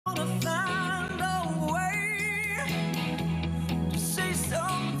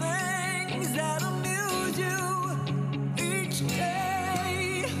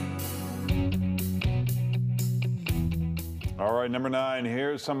right, number 9.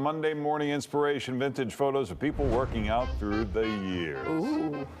 Here's some Monday morning inspiration. Vintage photos of people working out through the years.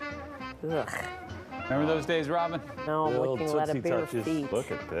 Ooh. Ugh. Remember those days, Robin? No, I'm looking at a lot of bare feet.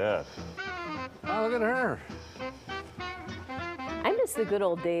 Look at that. Oh, look at her. I miss the good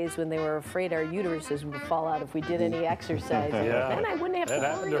old days when they were afraid our uteruses would fall out if we did any exercise. Yeah. Then I wouldn't have to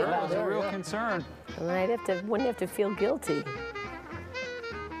worry about That was it. a real concern. And then wouldn't have to feel guilty.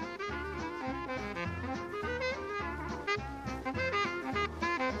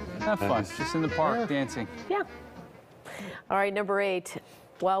 Have fun. Just in the park dancing. Yeah. All right, number 8.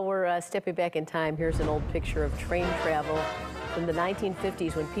 While we're stepping back in time, here's an old picture of train travel from the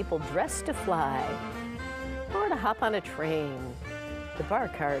 1950s when people dressed to fly or to hop on a train. The bar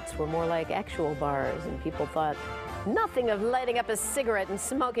carts were more like actual bars, and people thought nothing of lighting up a cigarette and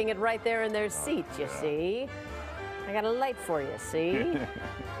smoking it right there in their seat, you see. I got a light for you, see?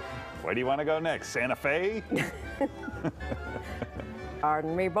 Where do you want to go next? Santa Fe?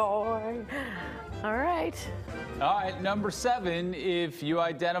 Pardon me, boy. All right. All right, number 7. If you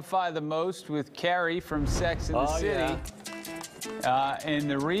identify the most with Carrie from Sex and the City in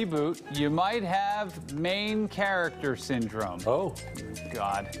the reboot, you might have main character syndrome. Oh.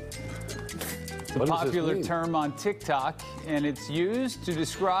 God. It's a popular term on TikTok, and it's used to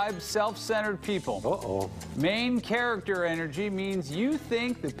describe self-centered people. Uh-oh. Main character energy means you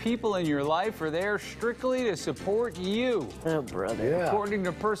think the people in your life are there strictly to support you. Oh, brother. Yeah. According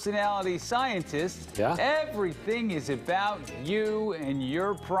to personality scientists, everything is about you and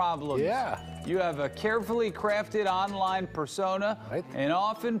your problems. Yeah. You have a carefully crafted online persona and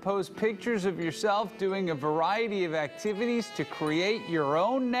often post pictures of yourself doing a variety of activities to create your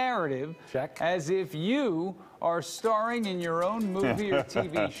own narrative. Check. As if you are starring in your own movie or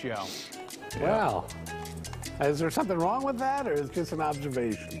TV show. Wow. Is there something wrong with that, or is it just an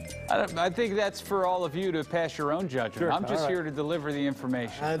observation? I think that's for all of you to pass your own judgment. Sure. I'm just here to deliver the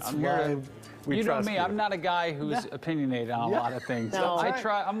information. That's I'm here why to, we you know trust me, you. I'm not a guy who's opinionated on a lot of things. No.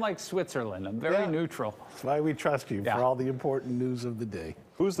 I'm like Switzerland. I'm very neutral. That's why we trust you for all the important news of the day.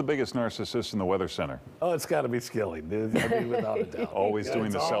 Who's the biggest narcissist in the Weather Center? Oh, it's got to be Skilling. I mean, without a doubt. Always doing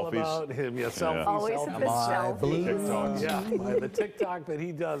the It's all selfies. about him. Yeah, selfies. Always selfies. the selfies. TikToks. Yeah, the TikTok that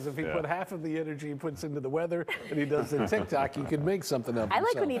he does, if he put half of the energy he puts into the weather and he does the TikTok, he could make something of I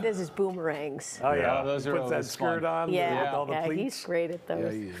himself. like when he does his boomerangs. Oh, yeah. Oh, those he are puts that always skirt fun. on with all the pleats. He's great at those.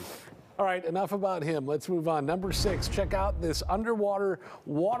 Yeah, he is. All right, enough about him. Let's move on. Number 6, check out this underwater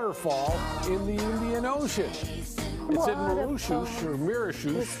waterfall in the Indian Ocean. It's in Mauritius, or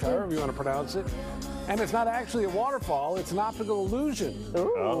Mauritius, however you want to pronounce it. And it's not actually a waterfall, it's an optical illusion.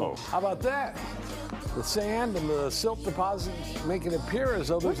 Ooh. Oh. How about that? The sand and the silt deposits make it appear as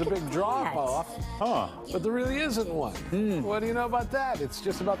though there's a big drop-off. Huh. But there really isn't one. What do you know about that? It's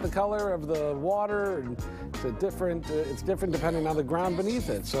just about the color of the water, and it's different depending on the ground beneath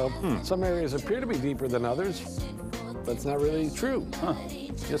it. So some areas appear to be deeper than others, but it's not really true.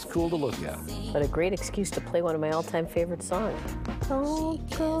 Just cool to look at. But a great excuse to play one of my all-time favorite songs. Don't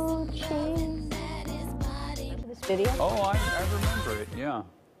go change. Remember this video? Oh, I remember it, yeah.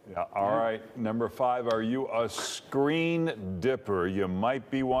 Yeah, all right, number 5, are you a screen dipper? You might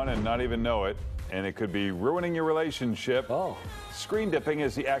be one and not even know it, and it could be ruining your relationship. Oh. Screen dipping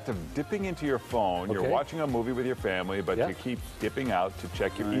is the act of dipping into your phone. You're watching a movie with your family, but you keep dipping out to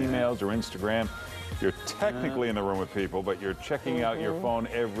check your emails or Instagram. You're technically in the room with people, but you're checking out your phone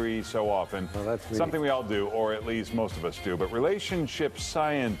every so often. Well, that's something we all do, or at least most of us do. But relationship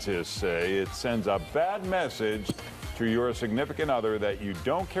scientists say it sends a bad message to your significant other that you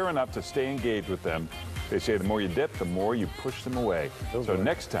don't care enough to stay engaged with them. They say the more you dip, the more you push them away. So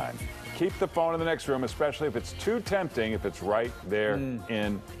next time, keep the phone in the next room, especially if it's too tempting, if it's right there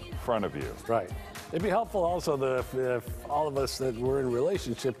in front of you. Right. It'd be helpful also if all of us that were in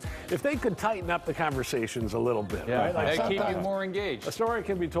relationships, if they could tighten up the conversations a little bit. Right? Like They keep you more engaged. A story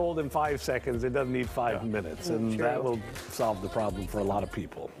can be told in 5 seconds. It doesn't need 5 minutes. And that will solve the problem for a lot of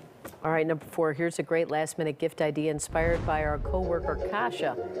people. All right, number 4, here's a great last-minute gift idea inspired by our coworker,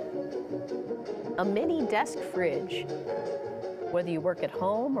 Kasha. A mini desk fridge. Whether you work at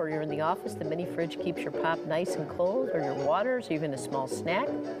home or you're in the office, the mini fridge keeps your pop nice and cold, or your waters, or even a small snack.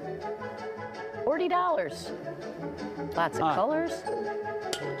 $40. Lots of colors.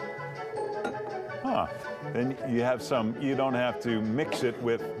 Then you have some, you don't have to mix it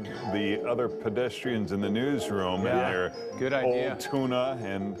with the other pedestrians in the newsroom and their old tuna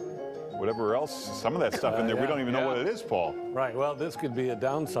and whatever else, some of that stuff in there, we don't even know what it is, Paul. Right, well, this could be a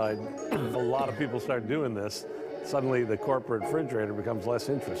downside. If a lot of people start doing this, suddenly the corporate refrigerator becomes less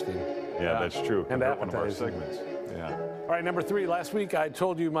interesting. Yeah, that's true. And one of our appetizing. segments. Yeah. All right, number 3, last week I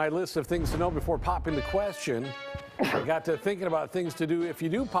told you my list of things to know before popping the question. I got to thinking about things to do if you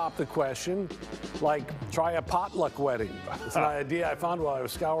do pop the question, like try a potluck wedding. It's an idea I found while I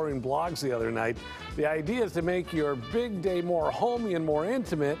was scouring blogs the other night. The idea is to make your big day more homey and more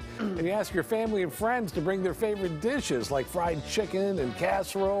intimate, and you ask your family and friends to bring their favorite dishes like fried chicken and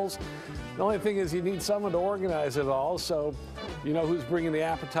casseroles. The only thing is you need someone to organize it all, so you know who's bringing the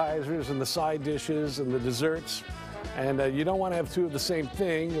appetizers and the side dishes and the desserts. And you don't want to have two of the same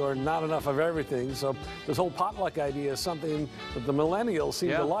thing or not enough of everything. So this whole potluck idea is something that the millennials seem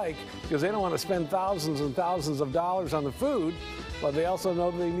to like because they don't want to spend thousands and thousands of dollars on the food, but they also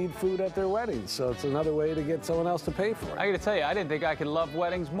know they need food at their weddings. So it's another way to get someone else to pay for it. I got to tell you, I didn't think I could love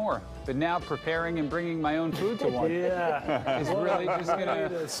weddings more. But now preparing and bringing my own food to one is really just going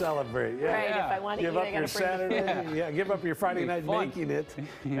to celebrate. Yeah. Right, if I want to give eat, up I got your to bring Saturday. Yeah, give up your Friday night making it,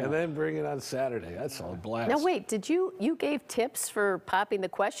 and then bring it on Saturday. That's a blast. Now wait, did you gave tips for popping the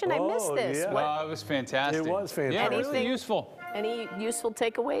question? I missed this. Yeah. Well, it was fantastic. It was fantastic. Yeah, really useful. Any useful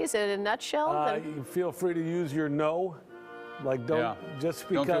takeaways in a nutshell? You feel free to use your no. Like, don't just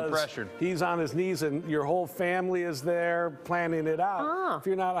because don't feel pressured. He's on his knees and your whole family is there planning it out. If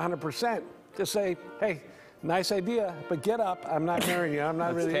you're not 100%, just say, hey, nice idea, but get up. I'm not marrying you. I'm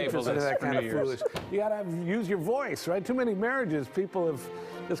not really interested in that kind of foolish. You got to use your voice, right? Too many marriages, people have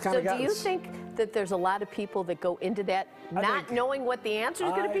just kind of gotten. Do you think that there's a lot of people that go into that not knowing what the answer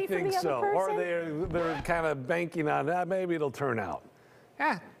is going to be from the other person? Or they're kind of banking on that. Maybe it'll turn out.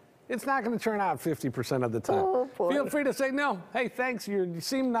 It's not going to turn out 50% of the time. Oh, feel free to say no. Hey, thanks. You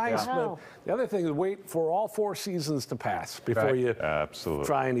seem nice, but the other thing is wait for all 4 seasons to pass before you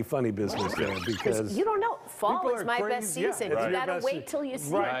try any funny business there, because you don't know. Fall is my best season. You got to wait till you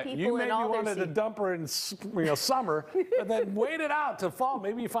see people in all their seasons. You maybe wanted to dump her in summer, but then wait it out to fall.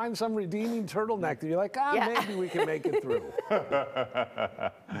 Maybe you find some redeeming turtleneck that you're like, maybe we can make it through. All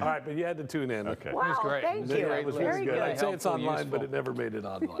right, but you had to tune in. Okay. Wow, it was great. Thank you. It was very good. I'd say it's online, but it never made it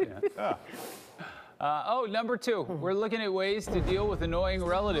online. Number 2, we're looking at ways to deal with annoying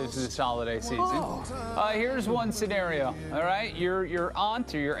relatives this holiday season. Here's one scenario, all right? Your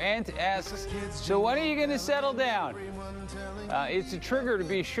aunt or your aunt asks, so when are you going to settle down? It's a trigger to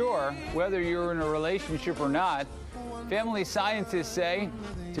be sure, whether you're in a relationship or not. Family scientists say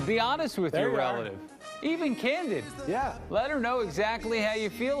to be honest with your relative. Even candid. Yeah. Let her know exactly how you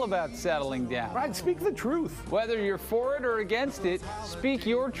feel about settling down. Right, speak the truth. Whether you're for it or against it, speak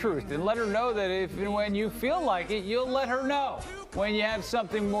your truth and let her know that if and when you feel like it, you'll let her know when you have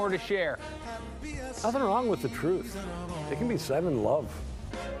something more to share. Nothing wrong with the truth. It can be said in love.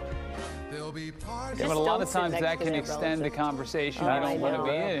 Yeah, but a lot of times that can extend the conversation you don't want to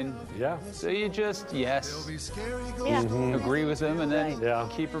be in. Yeah. So you just, agree with them and then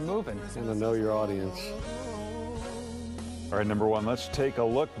keep her moving. And to know your audience. All right, number 1, let's take a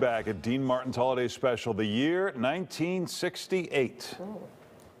look back at Dean Martin's holiday special, the year 1968.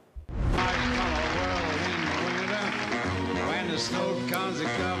 When the snow comes to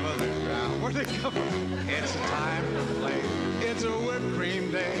cover the ground, where'd they cover? It's a time to play. It's a whipped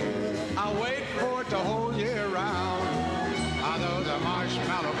cream day. I wait for it the whole year round. Are those a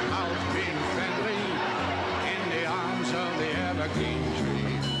marshmallow clouds being friendly in the arms of the evergreen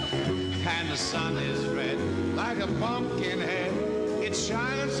tree? And the sun is red like a pumpkin head. It's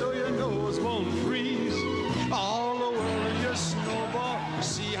shining so your nose won't freeze. All the world just snowball.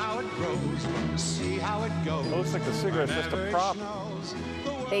 See how it grows. See how it goes. Looks like the cigarette's just a prop.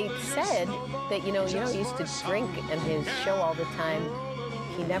 They said that, he used to drink in his show all the time.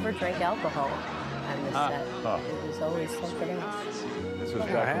 He never drank alcohol on the set. It was always something else. This was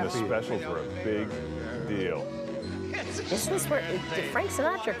back when the specials were a big deal. This was where Frank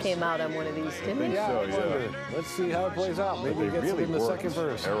Sinatra came out on one of these, didn't he? So, Let's see how it plays out. Maybe he gets it in the second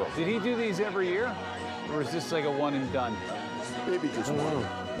verse. Did he do these every year? Or is this like a one and done? Maybe just one.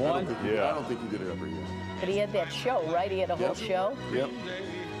 One? I don't think he did it every year. But he had that show, right? He had a whole show? Yep.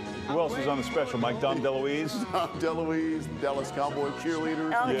 Who else was on the special? Mike Dom DeLuise? DeLuise, Dallas Cowboy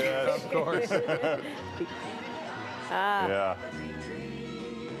cheerleaders. Oh, yes, of course. Yeah.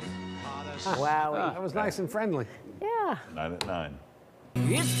 Wow. That was nice and friendly. Yeah. 9 at 9.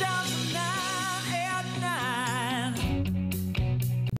 It's just 9 at 9.